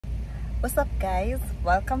What's up guys,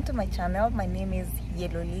 welcome to my channel. My name is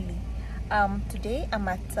Yellow Lily. Today I'm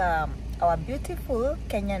at our beautiful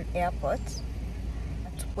Kenyan airport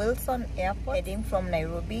at Wilson Airport, heading from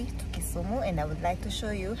Nairobi to Kisumu, and I would like to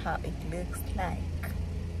show you how it looks like.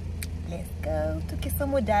 Let's go to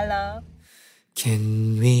Kisumu Dala.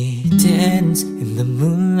 Can we dance in the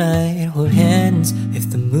moonlight, hold hands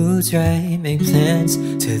if the mood's right, make plans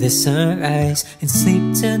to the sunrise and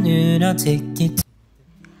sleep till noon. I'll take you to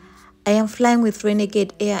I am flying with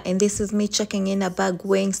Renegade Air, and this is me checking in a bag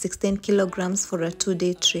weighing 16 kilograms for a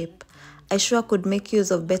 2-day trip. I sure could make use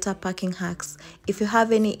of better packing hacks. If you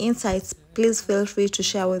have any insights, please feel free to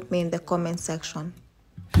share with me in the comment section.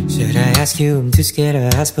 Should I ask you? I'm too scared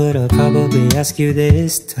to ask, but I'll probably ask you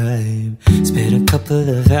this time. Spend a couple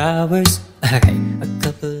of hours, alright, a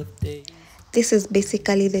couple of days. This is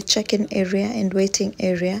basically the check-in area and waiting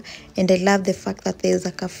area, and I love the fact that there is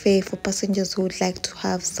a cafe for passengers who would like to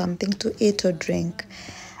have something to eat or drink.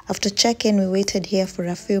 After check-in, we waited here for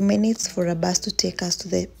a few minutes for a bus to take us to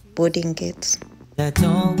the boarding gates. I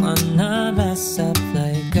don't wanna mess up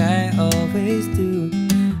like I always do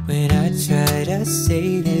when I try to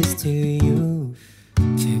say this to you.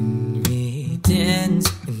 Can we dance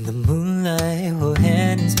in the moonlight, hold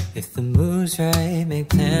hands if the mood's right, make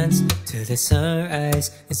plans to the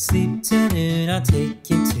sunrise and sleep till noon. I'll take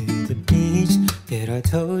you to the beach, get our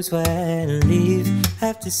toes wet and leave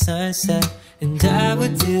after sunset. And I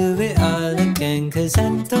would do it all again, cause I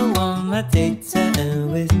don't want my day to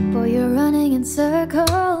end with. Boy, you're running in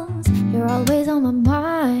circles, you're always on my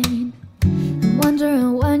mind. I'm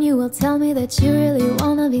wondering when you will tell me that you really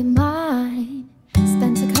wanna be mine.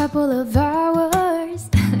 Spent a couple of hours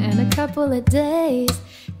and a couple of days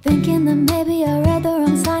thinking that maybe I read the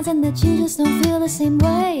wrong signs and that you just don't feel the same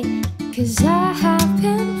way. Cause I have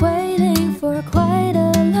been waiting for quite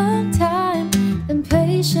a long time and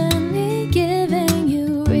patiently giving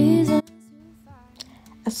you reasons.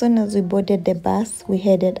 As soon as we boarded the bus, we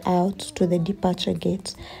headed out to the departure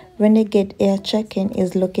gate. Renegade Air check-in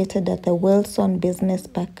is located at the Wilson Business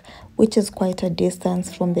Park, which is quite a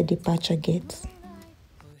distance from the departure gates.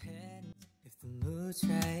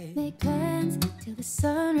 Make plans till the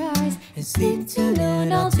sunrise and sleep till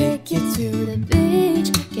noon. I'll take you to the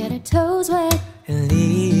beach, get our toes wet and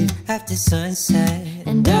leave after sunset.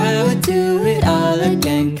 And I would do it all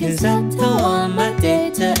again, cause I don't want my day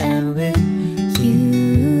to end with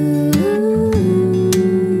you.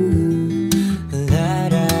 La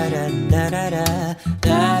da da da da da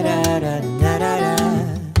da da da da da da.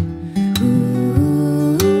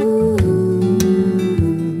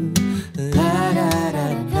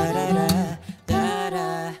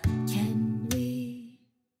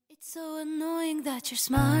 That you're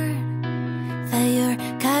smart, that your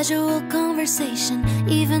casual conversation,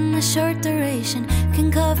 even the short duration,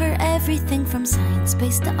 can cover everything from science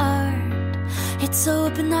based to art. It's so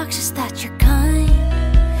obnoxious that you're kind,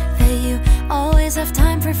 that you always have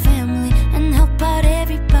time for family and help out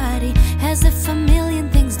everybody, as if a million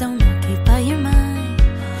things don't occupy your mind.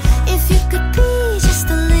 If you could be just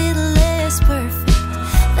a little less perfect,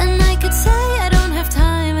 then I could say I don't have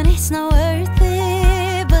time and it's not worth it.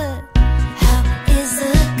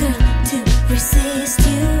 Resist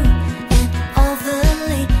you and all the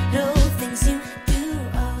little things you do.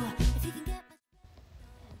 Oh, if you can get...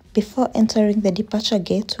 Before entering the departure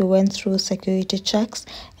gate, we went through security checks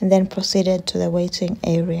and then proceeded to the waiting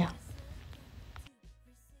area.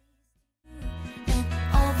 And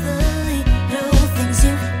all the little things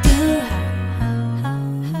you do.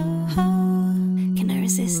 How can I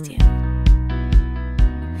resist you?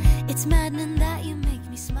 It's maddening that you make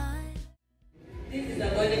me smile. This is a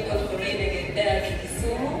boarding call for Renegade Air to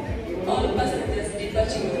Kisumu. All passengers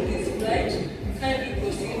departing on this flight kindly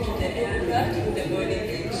proceed to the aircraft with the boarding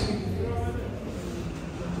gate.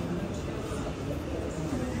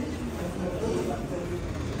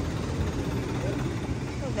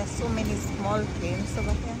 Oh, there's so many small planes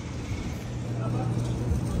over here.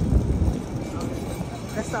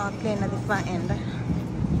 That's our plane at the far end.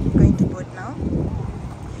 Going to board now.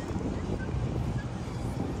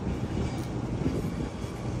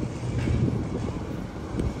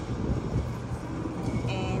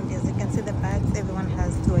 See the bags, everyone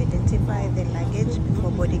has to identify their luggage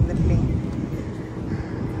before boarding the plane.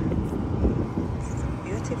 This is a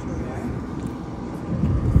beautiful one.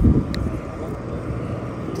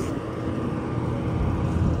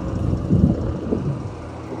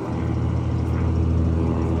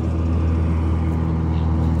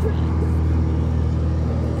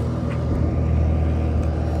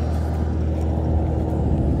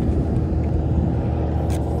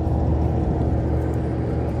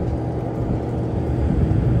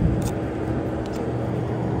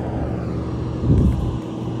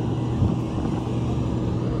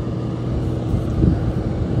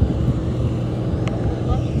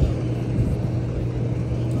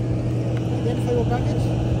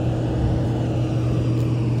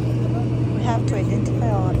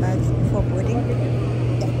 bags before boarding.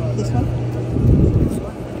 Yeah, this one.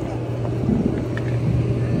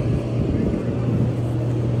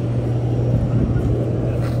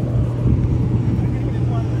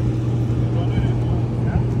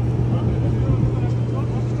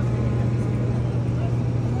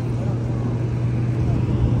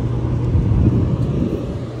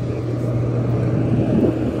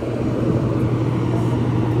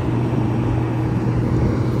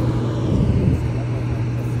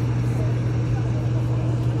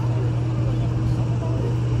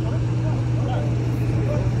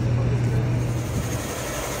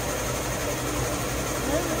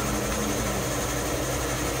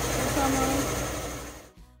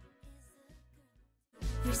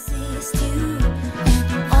 Resist you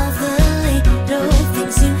and all the little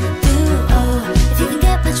things you do. Oh, if you can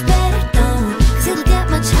get much better, don't, 'cause it'll get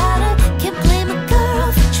much harder. Can't blame a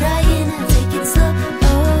girl for trying and take it slow.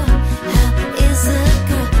 Oh, how is a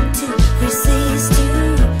girl to resist you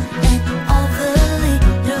and all the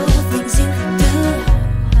little things you do?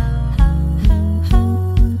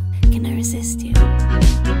 Can I resist you?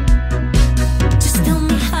 Just tell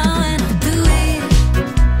me how and I'll do it.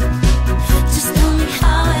 Just tell me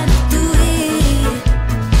how and I'll do it.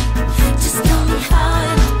 Just tell me how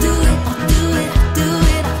and I'll do it. I'll do it, I'll do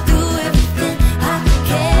it, I'll do everything I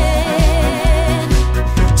can.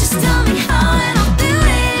 Just tell me how and I'll do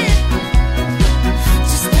it.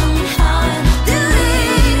 Just tell me how and I'll do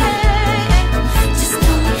it. Just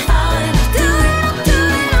tell me how and I'll do it. I'll do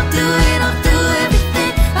it, I'll do it, I'll do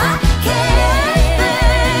everything I can.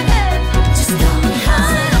 Just tell me how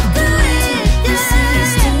and I'll do it.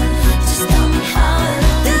 Just tell me how and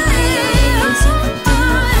I'll do it.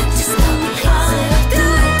 Just tell me how and I'll do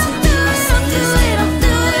it. I'll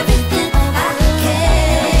do everything I can.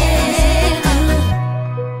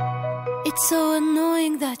 It's so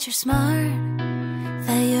annoying that you're smart,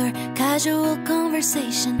 that your casual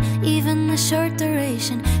conversation, even a short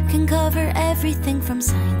duration, can cover everything from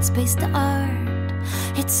science, space to art.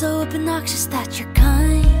 It's so obnoxious that you're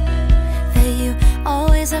kind, that you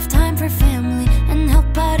always have time for family and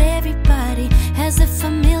help out everybody, as if a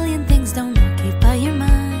million things don't occupy your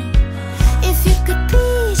mind. If you could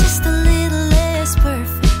be just a little less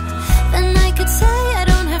perfect, then I could say I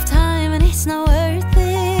don't have time and it's not worth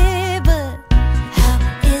it. But how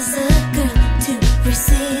is a girl to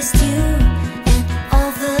resist you and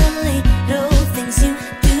all the little things you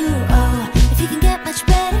do? Oh, if you can get much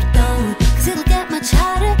better, don't, 'cause it'll get much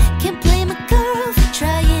harder. Can't blame a girl for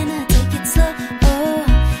trying to take it slow. Oh,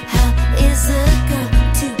 how is a girl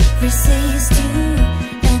to resist you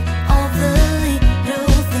and all the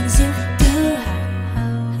little things you do?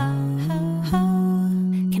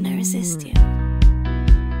 Can I resist you?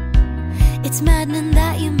 It's maddening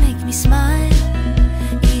that you make me smile,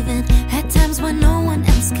 even at times when no one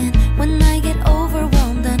else can. When I get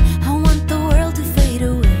overwhelmed and I want the world to fade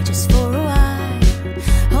away just for a while.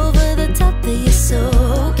 Over the top that you're so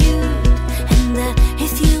cute, and that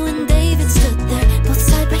if you and David stood there both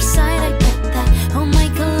side by side, I bet that, oh,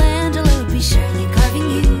 Michelangelo would be surely carving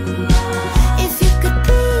you. If you could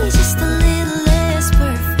be just a little less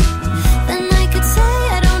perfect, then I could say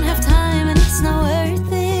I don't have time and it's not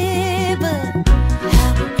worth it. But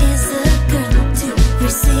how is a girl to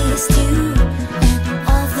resist you and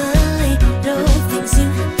all the little things you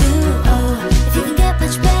do? Oh, if you can get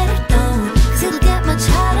much better, don't, 'cause it'll get much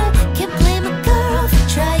harder. Can't blame a girl for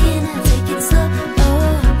trying to take it slow.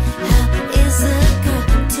 Oh, how is a girl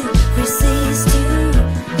to resist you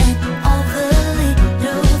and all the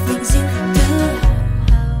little things you do?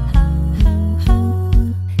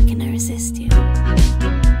 Can I resist you?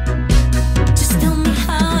 Just tell me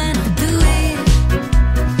how and I'll do it.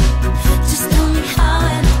 Just tell me how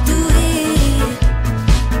and I'll do it.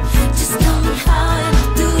 Just tell me how and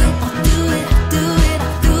I'll do it. I'll do it, I'll do it,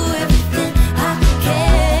 I'll do everything I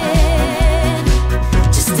can.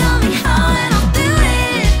 Just tell me how and I'll do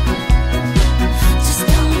it. Just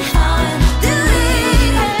tell me how and I'll do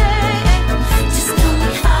it. Just tell me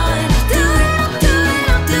how and I'll do it. I'll do it,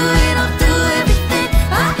 I'll do it, I'll do everything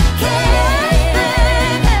I can.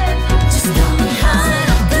 Just tell me how and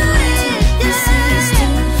I'll do it.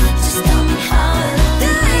 Just tell me how and I'll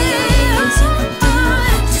do it.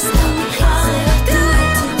 Just tell me how and I'll do it.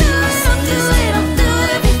 I'll do it, I'll do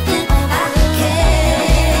everything I can.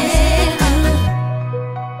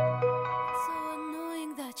 It's so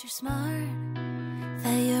annoying that you're smart,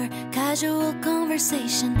 that your casual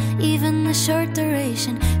conversation, even a short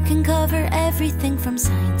duration, can cover everything from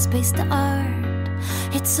science, space to art.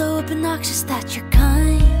 It's so obnoxious that you're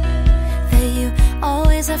kind, that you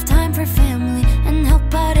always have time for family and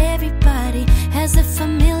help out everybody, as if a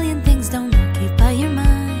million things don't occupy your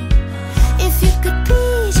mind.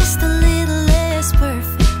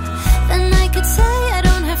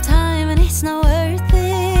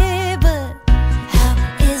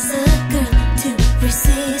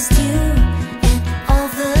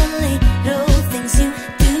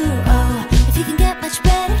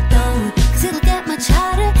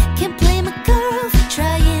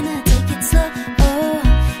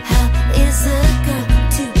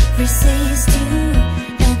 sees too,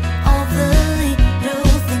 and all the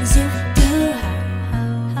little things you do.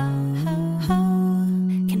 How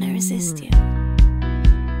can I resist you?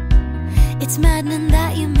 It's maddening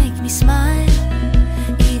that you make me smile,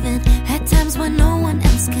 even at times when no one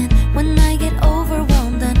else can. When I get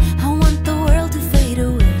overwhelmed and I want the world to fade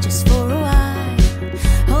away just for a while.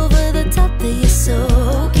 Over the top that you're so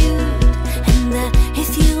cute, and that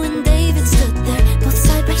if you and David stood there both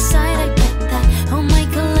side by side, I bet that oh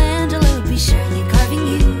Michelangelo would be surely carving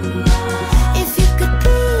you. If you could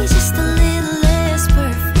be just a little less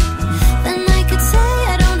perfect, then I could say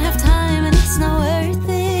I don't have time and it's not worth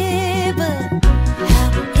it. But how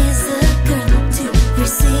is a girl to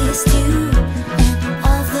resist you and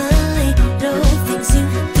all the little things you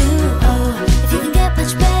do? Oh, if you can get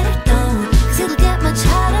much better, don't, 'cause it'll get much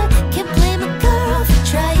harder. Can't blame a girl for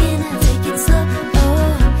trying and take it slow.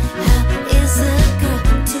 Oh, how is a girl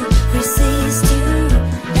to resist you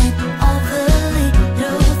and all the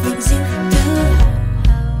little things you do?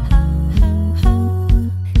 How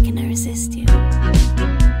can I resist you?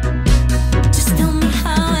 Just tell me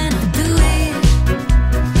how and I'll do it.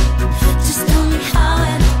 Just tell me how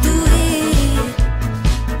and I'll do it.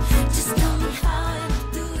 Just tell me how and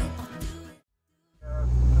I'll do it.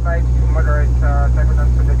 Tonight to moderate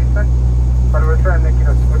turbulence to the distance, but we'll try and make it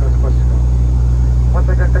as good as possible. Once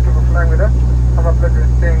again, thank you for flying with us. Have a pleasure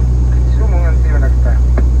staying in Kisumu and see you next time.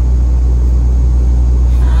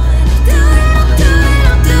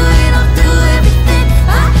 I'll do everything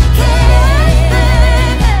I can.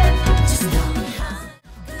 Just tell me how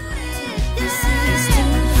to do it.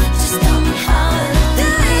 Just tell me how to do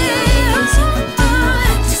it.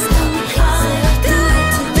 Just tell me how to do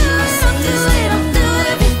it. I'll do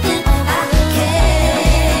everything I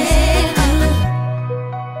can.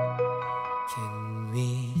 Can we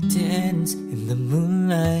dance in the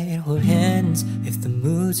moonlight, hold hands if the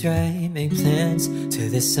mood's right, make plans to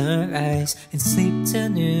the sunrise and sleep till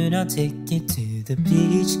noon? I'll take you to the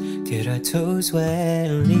beach, get our toes wet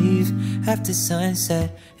and leave after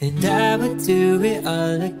sunset. And I would do it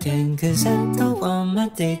all again, 'cause I don't want my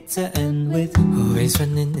day to end with always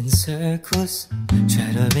running in circles,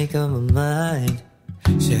 try to make up my mind.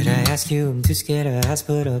 Should I ask you? I'm too scared to ask,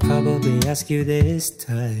 but I'll probably ask you this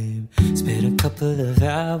time. Spend a couple of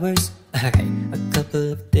hours, alright, a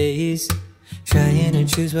couple of days, trying to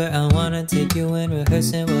choose where I wanna take you and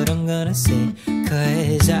rehearsing what I'm gonna say.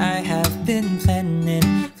 'Cause I have been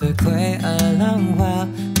planning for quite a long while,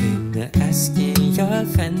 been asking your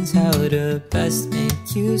friends how to best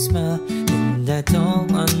make you smile. And I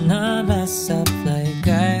don't wanna mess up like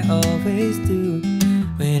I always do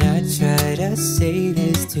when I try to say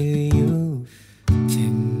this to you.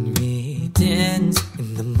 Can we dance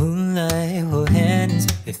in the moonlight, hold hands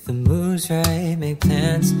if the mood's right, make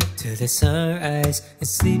plans to the sunrise and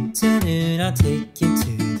sleep till noon? I'll take you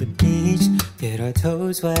to the beach, get our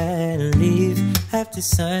toes wet and leave after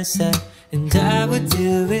sunset. And I would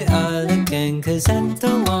do it all again, 'cause I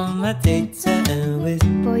don't want my day to end with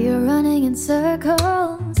Boy, you're running in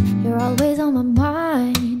circles, you're always on my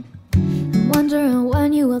mind. I'm wondering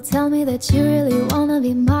when you will tell me that you really wanna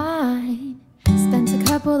be mine. Spent a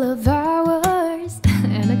couple of hours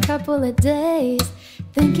and a couple of days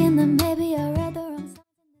thinking that maybe I read the wrong stuff.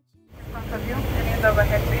 In front of you, and in the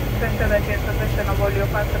overhead bin, to ensure that you're in possession of all your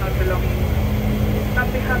personal belongings. On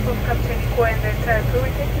behalf of Captain Iko and the entire crew, we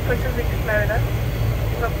thank you for choosing to fly with us.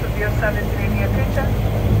 We hope to be of service in the near future.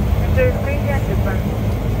 Enjoy staying here and goodbye.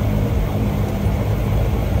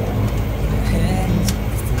 hands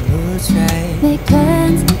if the mood's right. Make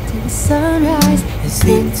plans to the sunrise and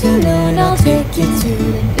sleep till noon. I'll take you to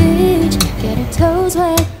the beach, get our toes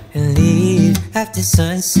wet And leave after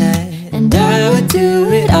sunset. and I would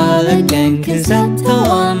do it all again, 'cause I don't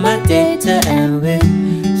want my day to end with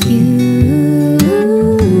you.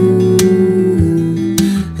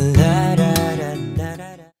 La da da da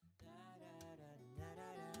da da.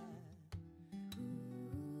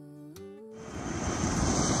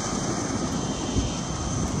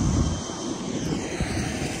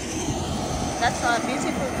 That's our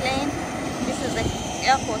beautiful plane. This is the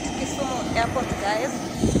airport, Kisumu Airport, guys.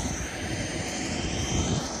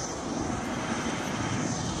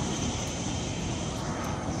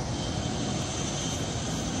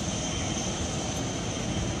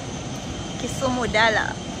 Kisumu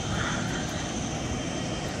Dala.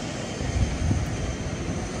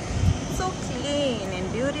 So clean and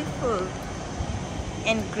beautiful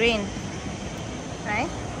and green, right?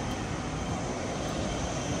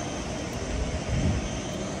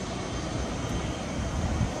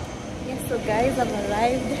 Yes, so guys, I've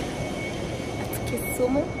arrived at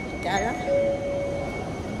Kisumu Dala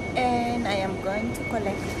and I am going to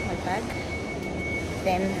collect my bag.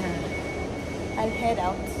 then I'll head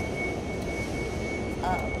out.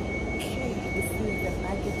 Okay, this is the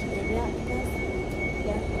baggage area, I guess.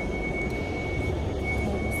 Yeah.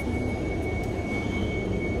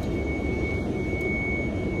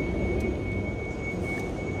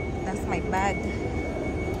 That's my bag.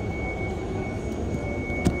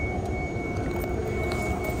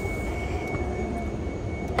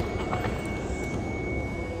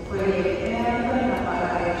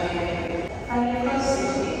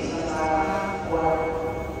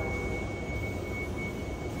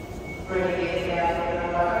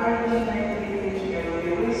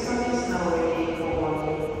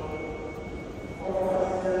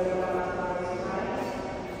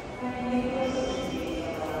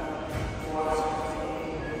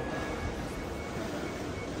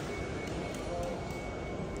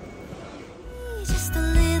 Just a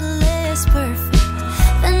little less perfect,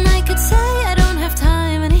 then I could say I don't have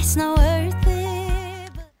time and it's not worth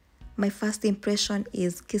it. My first impression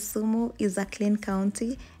is Kisumu is a clean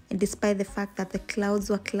county, and despite the fact that the clouds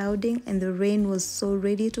were clouding and the rain was so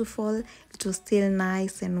ready to fall, it was still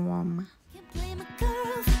nice and warm. Can't blame a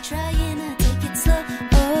girl for trying to take it slow.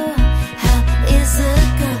 Oh, how is a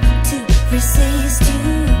girl to resist you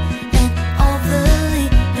and all the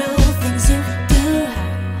little things you do?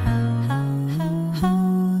 How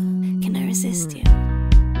can I resist you?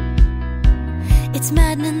 It's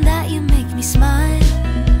maddening that you make me smile,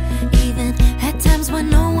 even at times when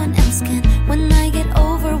no one else can. When I get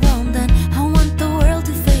overwhelmed and I want the world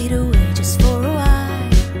to fade away just for a while,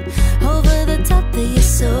 over the top of your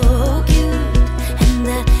soul.